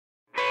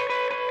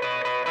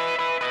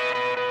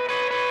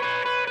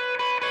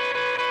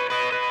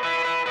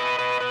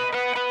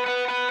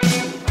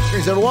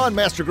Greetings, everyone.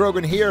 Master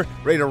Grogan here,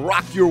 ready to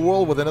rock your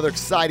world with another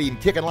exciting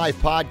Kickin'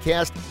 Life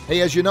podcast.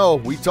 Hey, as you know,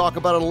 we talk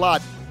about it a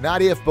lot.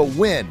 Not if, but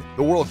when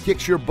the world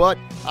kicks your butt,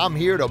 I'm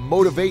here to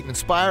motivate,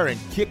 inspire, and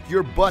kick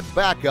your butt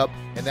back up.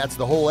 And that's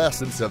the whole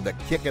essence of the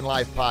Kickin'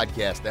 Life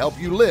podcast, to help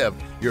you live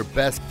your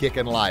best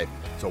kickin' life.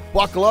 So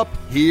buckle up,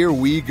 here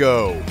we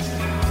go.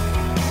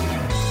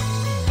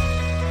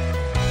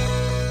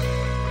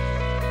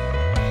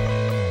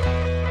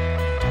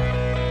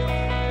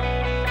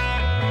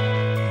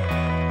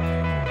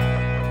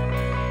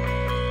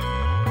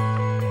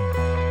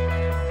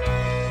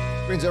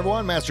 Greetings,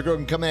 everyone. Master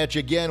Grogan coming at you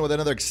again with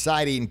another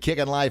exciting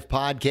Kickin' Life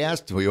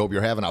podcast. We hope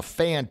you're having a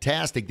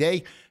fantastic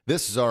day.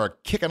 This is our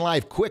Kickin'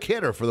 Life quick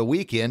hitter for the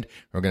weekend.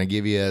 We're going to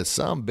give you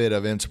some bit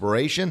of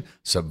inspiration,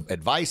 some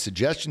advice,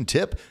 suggestion,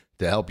 tip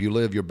to help you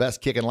live your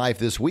best kickin' life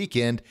this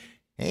weekend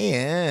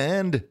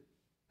and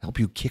help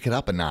you kick it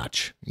up a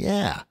notch.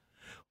 Yeah.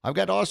 I've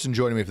got Austin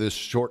joining me for this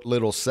short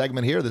little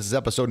segment here. This is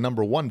episode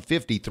number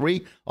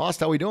 153.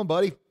 Austin, how we doing,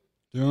 buddy?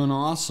 Doing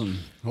awesome.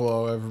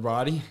 Hello,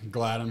 everybody.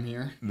 Glad I'm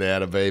here.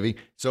 That a baby.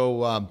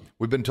 So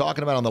we've been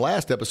talking about on the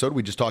last episode,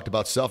 we just talked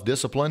about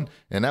self-discipline,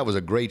 and that was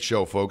a great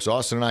show, folks.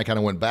 Austin and I kind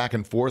of went back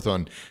and forth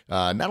on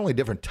not only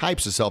different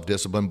types of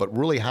self-discipline, but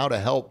really how to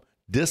help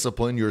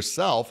discipline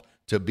yourself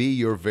to be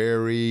your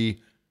very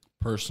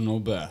personal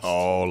best.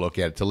 Oh, look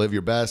at it. To live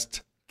your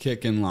best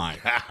kickin'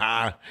 life.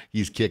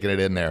 He's kicking it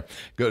in there.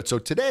 Good. So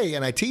today,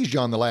 and I teased you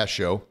on the last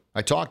show,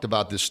 I talked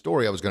about this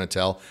story I was going to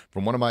tell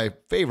from one of my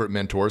favorite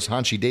mentors,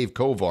 Hanshi Dave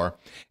Kovar,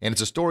 and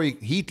it's a story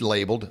he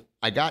labeled,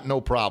 I Got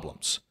No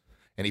Problems.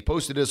 And he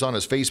posted this on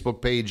his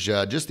Facebook page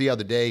just the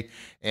other day,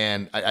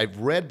 and I've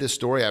read this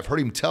story. I've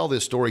heard him tell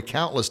this story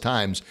countless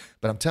times,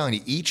 but I'm telling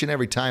you, each and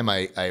every time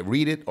I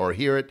read it or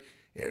hear it,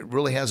 it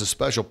really has a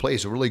special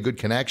place, a really good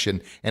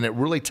connection, and it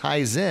really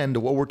ties in to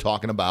what we're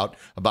talking about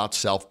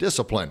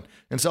self-discipline.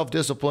 And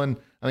self-discipline,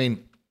 I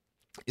mean,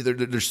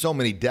 there's so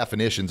many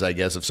definitions, I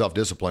guess, of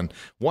self-discipline.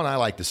 One I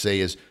like to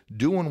say is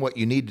doing what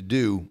you need to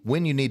do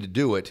when you need to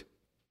do it,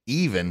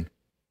 even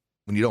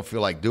when you don't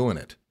feel like doing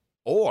it.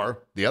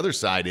 Or the other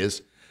side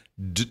is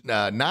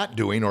not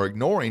doing or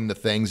ignoring the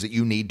things that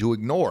you need to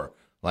ignore,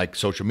 like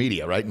social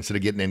media, right? Instead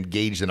of getting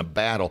engaged in a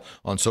battle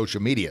on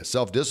social media.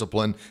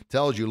 Self-discipline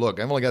tells you, look,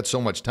 I've only got so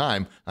much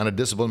time. I'm going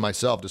to discipline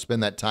myself to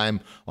spend that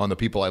time on the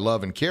people I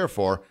love and care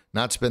for,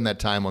 not spend that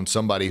time on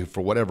somebody who,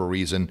 for whatever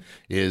reason,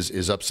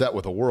 is upset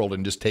with the world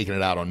and just taking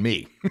it out on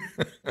me.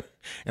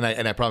 And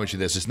I promise you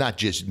this, it's not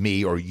just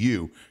me or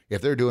you.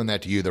 If they're doing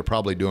that to you, they're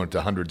probably doing it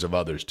to hundreds of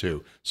others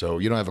too. So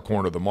you don't have a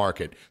corner of the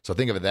market. So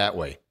think of it that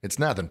way. It's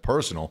nothing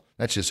personal.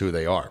 That's just who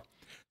they are.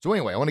 So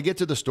anyway, I want to get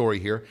to the story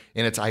here,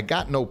 and it's I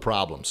Got No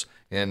Problems.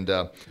 And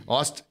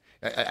Austin,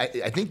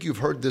 I think you've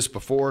heard this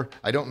before.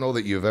 I don't know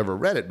that you've ever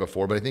read it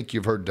before, but I think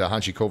you've heard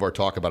Hanshi Kovar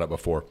talk about it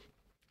before.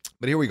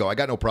 But here we go. I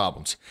got no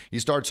problems. He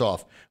starts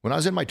off, when I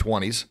was in my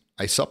 20s,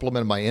 I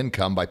supplemented my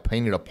income by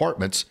painting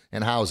apartments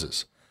and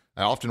houses.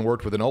 I often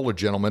worked with an older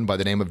gentleman by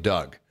the name of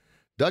Doug.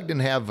 Doug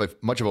didn't have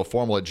much of a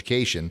formal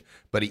education,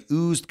 but he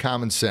oozed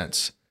common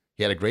sense.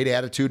 He had a great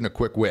attitude and a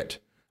quick wit.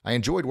 I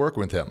enjoyed working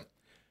with him.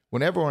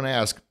 When everyone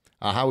asked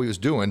how he was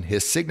doing,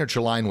 his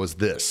signature line was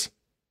this: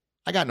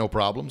 I got no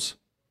problems.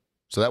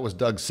 So that was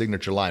Doug's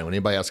signature line. When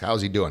anybody asked,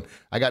 how's he doing?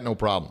 I got no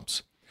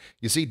problems.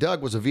 You see,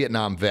 Doug was a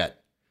Vietnam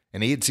vet,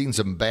 and he had seen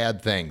some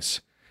bad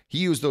things. He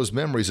used those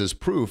memories as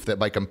proof that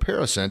by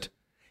comparison,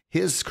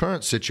 his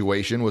current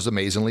situation was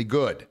amazingly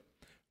good.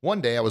 One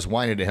day I was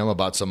whining to him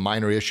about some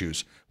minor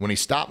issues when he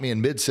stopped me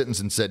in mid-sentence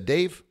and said,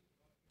 Dave,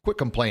 quit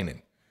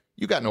complaining.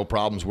 You got no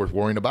problems worth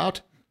worrying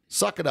about.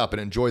 Suck it up and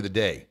enjoy the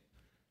day.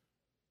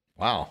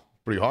 Wow.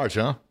 Pretty harsh,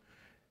 huh?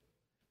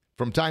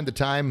 From time to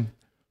time,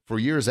 for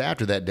years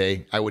after that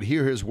day, I would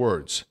hear his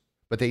words,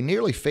 but they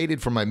nearly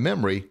faded from my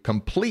memory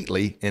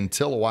completely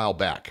until a while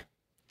back.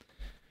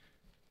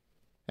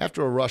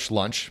 After a rushed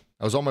lunch,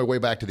 I was on my way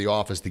back to the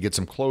office to get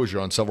some closure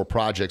on several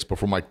projects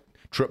before my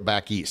trip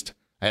back east.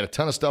 I had a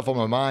ton of stuff on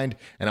my mind,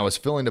 and I was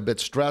feeling a bit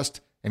stressed,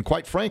 and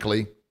quite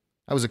frankly,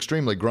 I was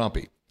extremely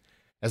grumpy.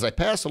 As I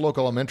passed the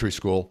local elementary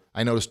school,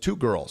 I noticed two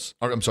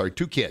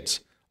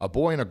kids, a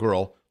boy and a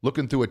girl,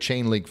 looking through a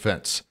chain-link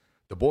fence.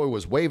 The boy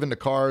was waving to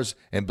cars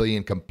and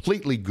being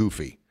completely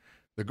goofy.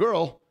 The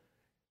girl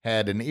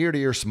had an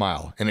ear-to-ear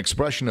smile, an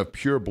expression of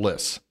pure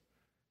bliss.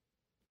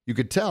 You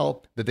could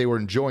tell that they were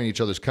enjoying each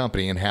other's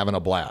company and having a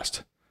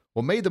blast.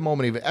 What made the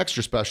moment even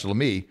extra special to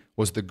me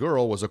was the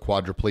girl was a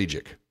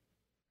quadriplegic.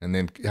 And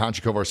then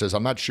Hanshi Kovar says,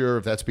 I'm not sure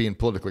if that's being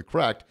politically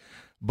correct,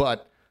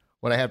 but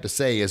what I have to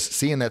say is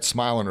seeing that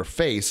smile on her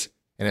face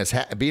and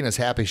being as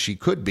happy as she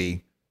could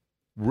be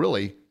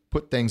really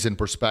put things in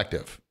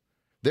perspective.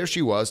 There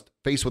she was,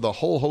 faced with a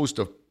whole host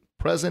of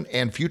present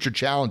and future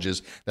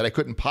challenges that I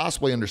couldn't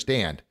possibly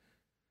understand,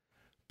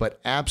 but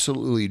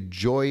absolutely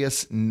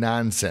joyous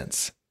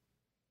nonsense.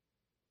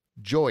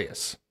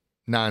 Joyous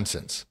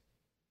nonsense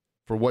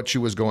for what she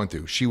was going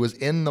through. She was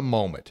in the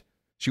moment.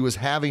 She was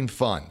having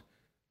fun.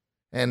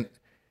 And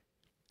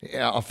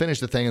I'll finish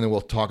the thing and then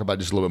we'll talk about it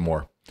just a little bit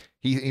more.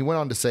 He went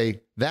on to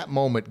say, that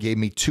moment gave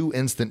me two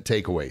instant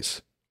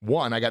takeaways.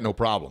 1, I got no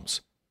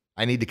problems.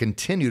 I need to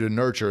continue to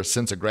nurture a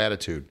sense of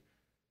gratitude.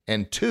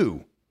 And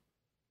 2,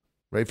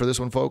 ready for this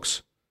one,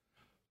 folks?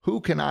 Who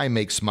can I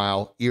make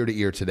smile ear to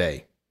ear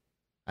today?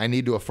 I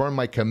need to affirm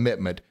my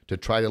commitment to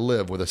try to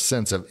live with a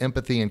sense of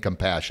empathy and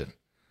compassion.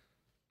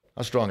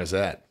 How strong is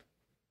that?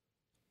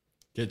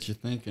 Get you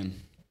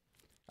thinking.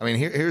 I mean,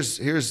 here's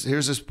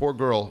this poor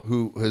girl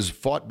who has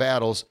fought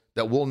battles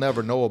that we'll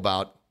never know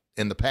about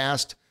in the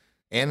past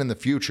and in the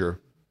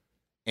future.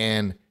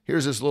 And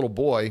here's this little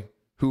boy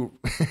who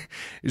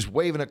is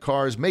waving at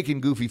cars,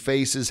 making goofy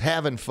faces,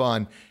 having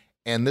fun.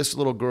 And this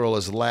little girl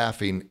is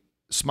laughing,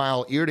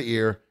 smile ear to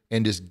ear,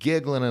 and just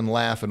giggling and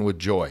laughing with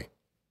joy.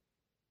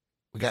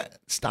 We got to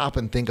stop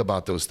and think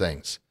about those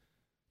things.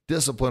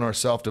 Discipline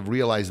ourselves to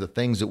realize the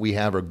things that we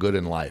have are good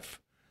in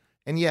life.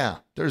 And yeah,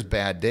 there's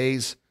bad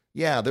days.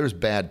 Yeah, there's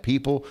bad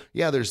people.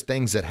 Yeah, there's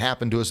things that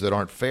happen to us that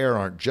aren't fair,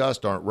 aren't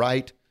just, aren't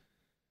right.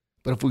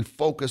 But if we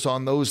focus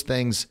on those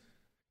things,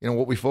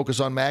 what we focus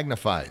on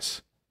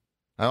magnifies.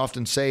 I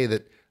often say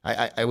that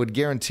I would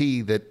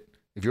guarantee that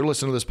if you're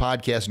listening to this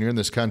podcast and you're in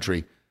this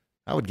country,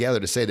 I would gather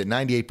to say that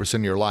 98%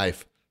 of your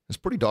life is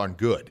pretty darn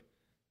good.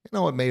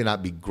 It may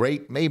not be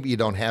great. Maybe you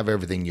don't have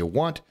everything you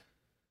want.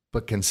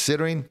 But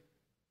considering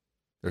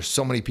there's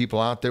so many people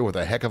out there with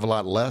a heck of a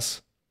lot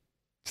less,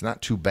 it's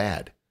not too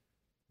bad.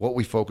 What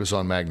we focus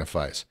on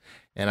magnifies.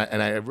 And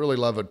I really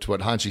love it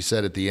what Hanshi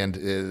said at the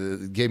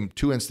end. Gave him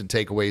 2 instant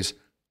takeaways.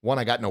 1,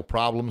 I got no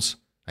problems.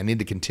 I need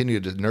to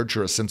continue to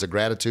nurture a sense of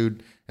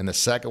gratitude. And the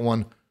second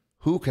one,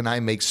 who can I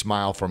make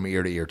smile from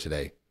ear to ear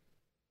today?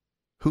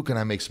 Who can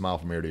I make smile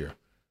from ear to ear?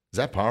 Is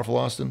that powerful,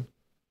 Austin?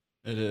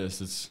 It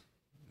is.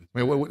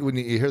 When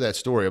you hear that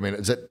story,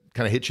 does that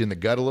kind of hit you in the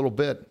gut a little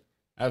bit?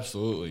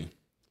 Absolutely.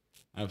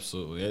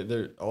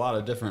 There are a lot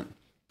of different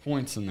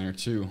points in there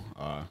too.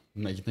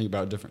 Make you think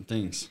about different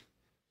things.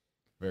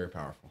 Very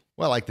powerful.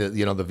 Well, like the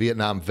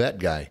Vietnam vet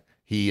guy,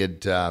 he had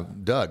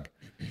Doug.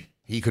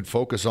 He could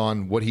focus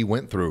on what he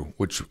went through,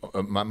 which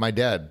my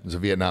dad was a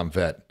Vietnam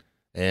vet,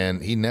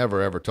 and he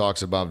never ever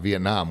talks about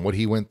Vietnam. What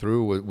he went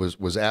through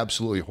was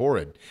absolutely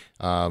horrid.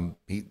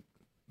 He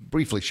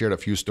briefly shared a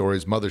few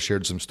stories. Mother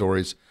shared some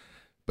stories.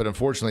 But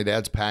unfortunately,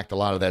 Dad's packed a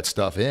lot of that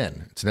stuff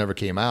in. It's never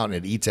came out, and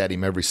it eats at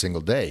him every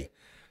single day.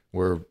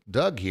 Where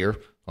Doug here,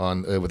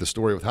 with the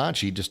story with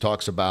Hanshi, just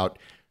talks about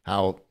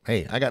how,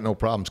 hey, I got no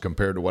problems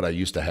compared to what I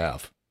used to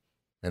have.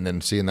 And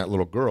then seeing that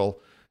little girl,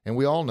 and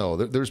we all know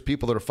that there's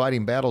people that are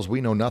fighting battles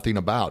we know nothing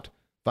about,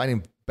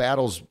 fighting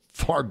battles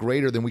far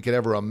greater than we could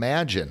ever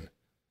imagine.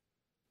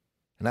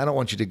 And I don't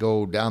want you to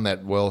go down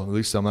that, well, at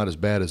least I'm not as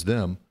bad as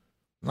them.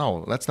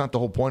 No, that's not the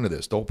whole point of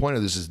this. The whole point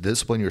of this is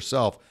discipline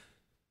yourself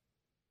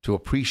to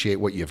appreciate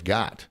what you've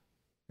got,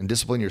 and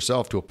discipline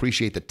yourself to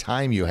appreciate the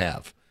time you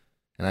have.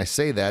 And I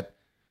say that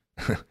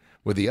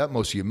with the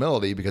utmost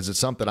humility because it's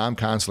something I'm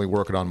constantly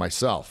working on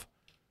myself.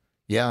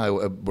 Yeah,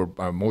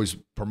 I'm always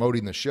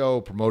promoting the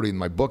show, promoting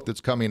my book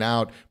that's coming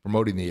out,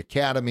 promoting the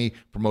academy,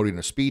 promoting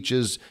the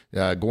speeches,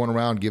 going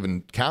around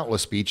giving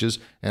countless speeches,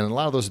 and a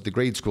lot of those at the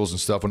grade schools and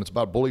stuff. When it's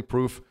about bully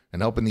proof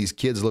and helping these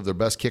kids live their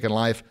best kick in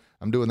life,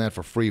 I'm doing that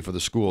for free for the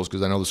schools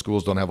because I know the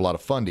schools don't have a lot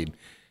of funding.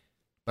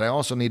 But I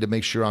also need to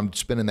make sure I'm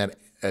spending that,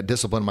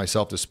 discipline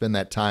myself to spend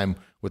that time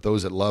with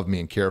those that love me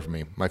and care for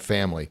me, my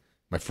family,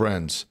 my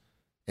friends,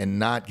 and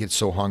not get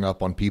so hung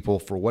up on people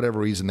for whatever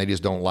reason. They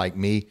just don't like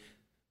me.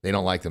 They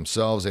don't like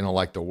themselves. They don't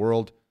like the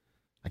world.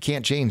 I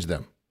can't change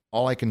them.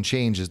 All I can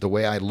change is the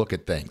way I look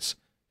at things.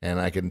 And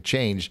I can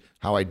change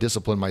how I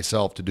discipline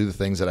myself to do the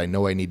things that I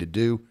know I need to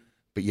do,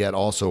 but yet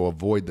also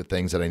avoid the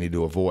things that I need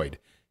to avoid.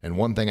 And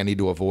one thing I need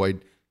to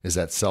avoid is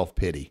that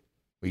self-pity.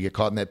 We get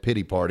caught in that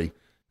pity party.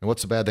 And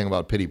what's the bad thing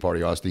about a pity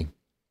party, Austin?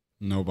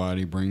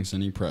 Nobody brings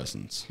any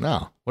presents.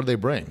 No. What do they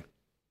bring?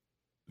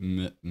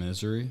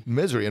 Misery.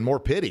 Misery and more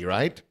pity,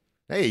 right?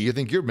 Hey, you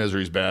think your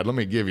misery's bad? Let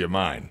me give you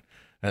mine.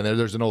 And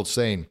there's an old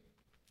saying,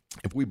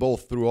 if we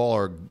both threw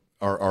all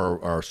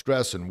our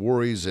stress and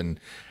worries and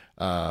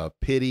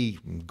pity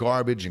and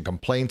garbage and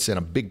complaints in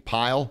a big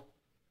pile,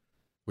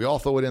 we all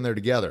throw it in there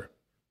together,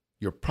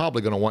 you're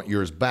probably going to want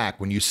yours back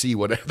when you see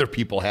what other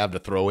people have to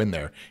throw in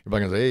there. You're probably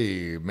going to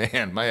say,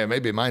 hey, man,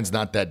 maybe mine's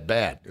not that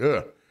bad.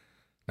 Ugh.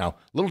 Now, a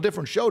little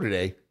different show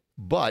today,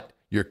 but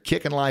your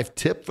Kickin' Life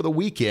tip for the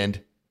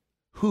weekend,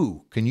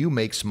 who can you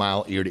make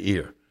smile ear to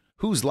ear?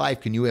 Whose life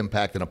can you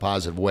impact in a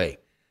positive way?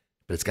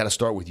 But it's got to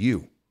start with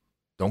you.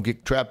 Don't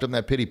get trapped in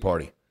that pity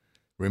party.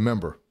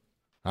 Remember,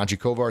 Hanshi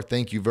Kovar,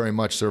 thank you very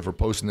much, sir, for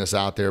posting this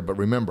out there. But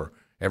remember,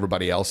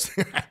 everybody else,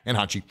 and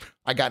Hanshi,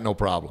 I got no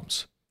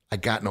problems. I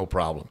got no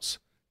problems.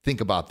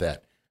 Think about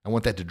that. I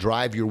want that to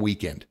drive your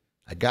weekend.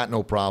 I got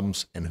no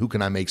problems, and who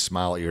can I make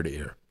smile ear to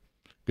ear?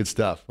 Good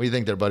stuff. What do you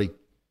think there, buddy?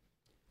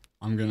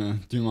 I'm going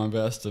to do my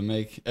best to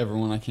make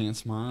everyone I can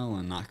smile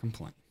and not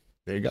complain.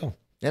 There you go.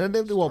 And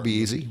it won't be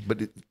easy,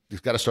 but it's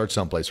got to start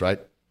someplace, right?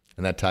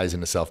 And that ties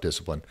into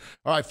self-discipline.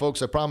 All right,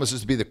 folks, I promise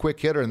this to be the quick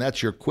hitter, and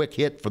that's your quick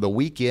hit for the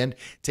weekend.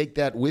 Take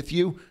that with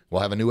you.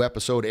 We'll have a new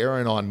episode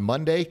airing on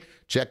Monday.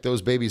 Check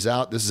those babies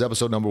out. This is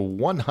episode number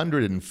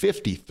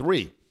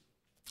 153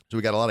 So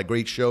we got a lot of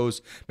great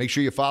shows. Make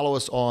sure you follow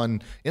us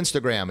on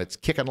Instagram. It's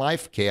Kickin'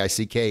 Life,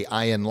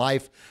 Kickin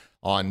Life.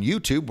 On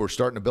YouTube, we're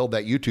starting to build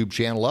that YouTube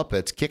channel up.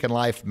 It's Kickin'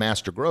 Life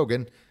Master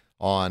Grogan.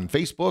 On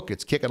Facebook,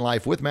 it's Kickin'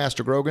 Life with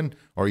Master Grogan,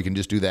 or you can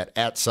just do that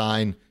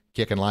 @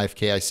 Kickin' Life,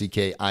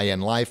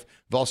 Kickin Life.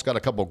 We've also got a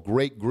couple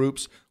great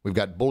groups. We've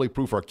got Bully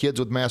Proof Our Kids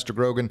with Master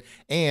Grogan,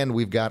 and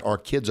we've got Our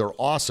Kids Are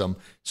Awesome.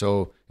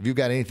 So if you've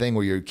got anything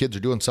where your kids are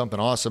doing something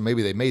awesome,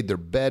 maybe they made their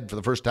bed for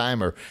the first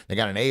time, or they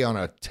got an A on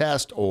a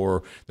test,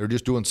 or they're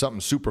just doing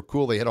something super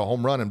cool, they hit a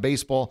home run in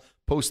baseball,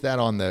 post that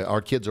on the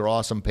Our Kids Are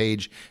Awesome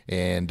page,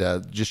 and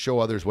just show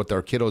others what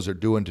their kiddos are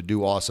doing to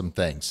do awesome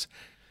things.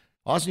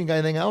 Austin, you got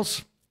anything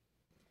else?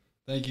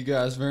 Thank you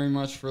guys very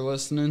much for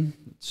listening.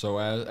 So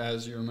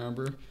as you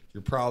remember,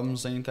 your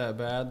problems ain't that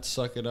bad.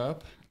 Suck it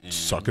up. And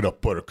suck it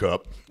up,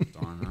 Buttercup.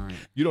 Darn right.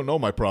 You don't know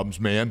my problems,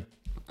 man.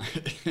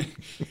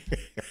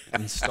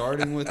 And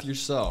starting with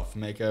yourself,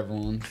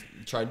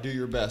 try to do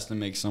your best and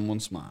make someone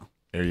smile.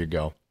 There you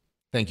go.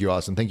 Thank you,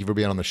 Austin. Thank you for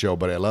being on the show,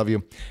 buddy. I love you.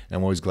 And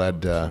I'm always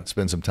glad to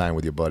spend some time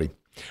with you, buddy.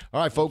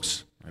 All right,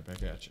 folks. Right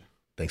back at you.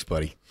 Thanks,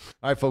 buddy.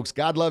 All right, folks,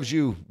 God loves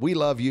you. We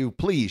love you.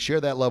 Please share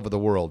that love with the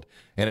world.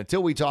 And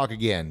until we talk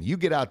again, you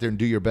get out there and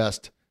do your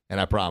best, and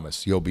I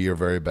promise you'll be your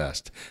very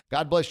best.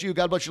 God bless you.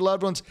 God bless your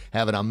loved ones.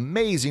 Have an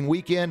amazing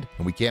weekend,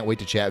 and we can't wait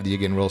to chat with you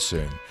again real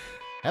soon.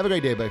 Have a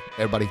great day,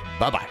 everybody.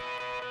 Bye-bye.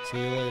 See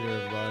you later,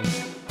 everybody.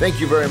 Thank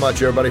you very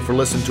much, everybody, for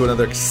listening to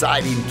another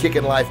exciting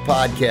Kickin' Life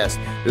podcast.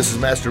 This is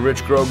Master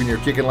Rich Grogan, your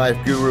Kickin' Life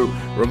guru,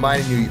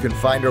 reminding you can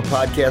find our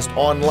podcast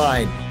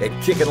online at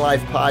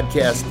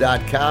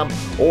kickinlifepodcast.com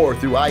or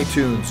through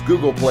iTunes,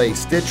 Google Play,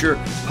 Stitcher,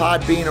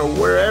 Podbean, or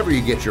wherever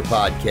you get your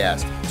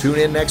podcast. Tune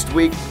in next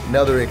week.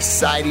 Another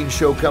exciting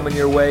show coming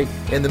your way.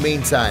 In the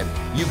meantime,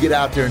 you get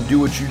out there and do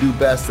what you do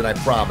best, and I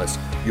promise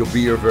you'll be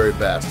your very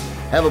best.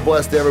 Have a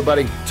blessed day,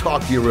 everybody.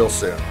 Talk to you real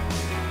soon.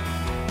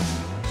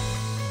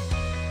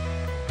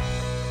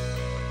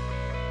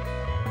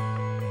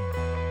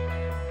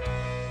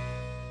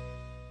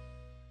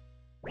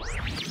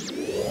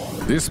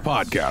 This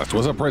podcast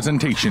was a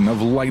presentation of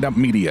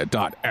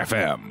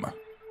LightUpMedia.fm.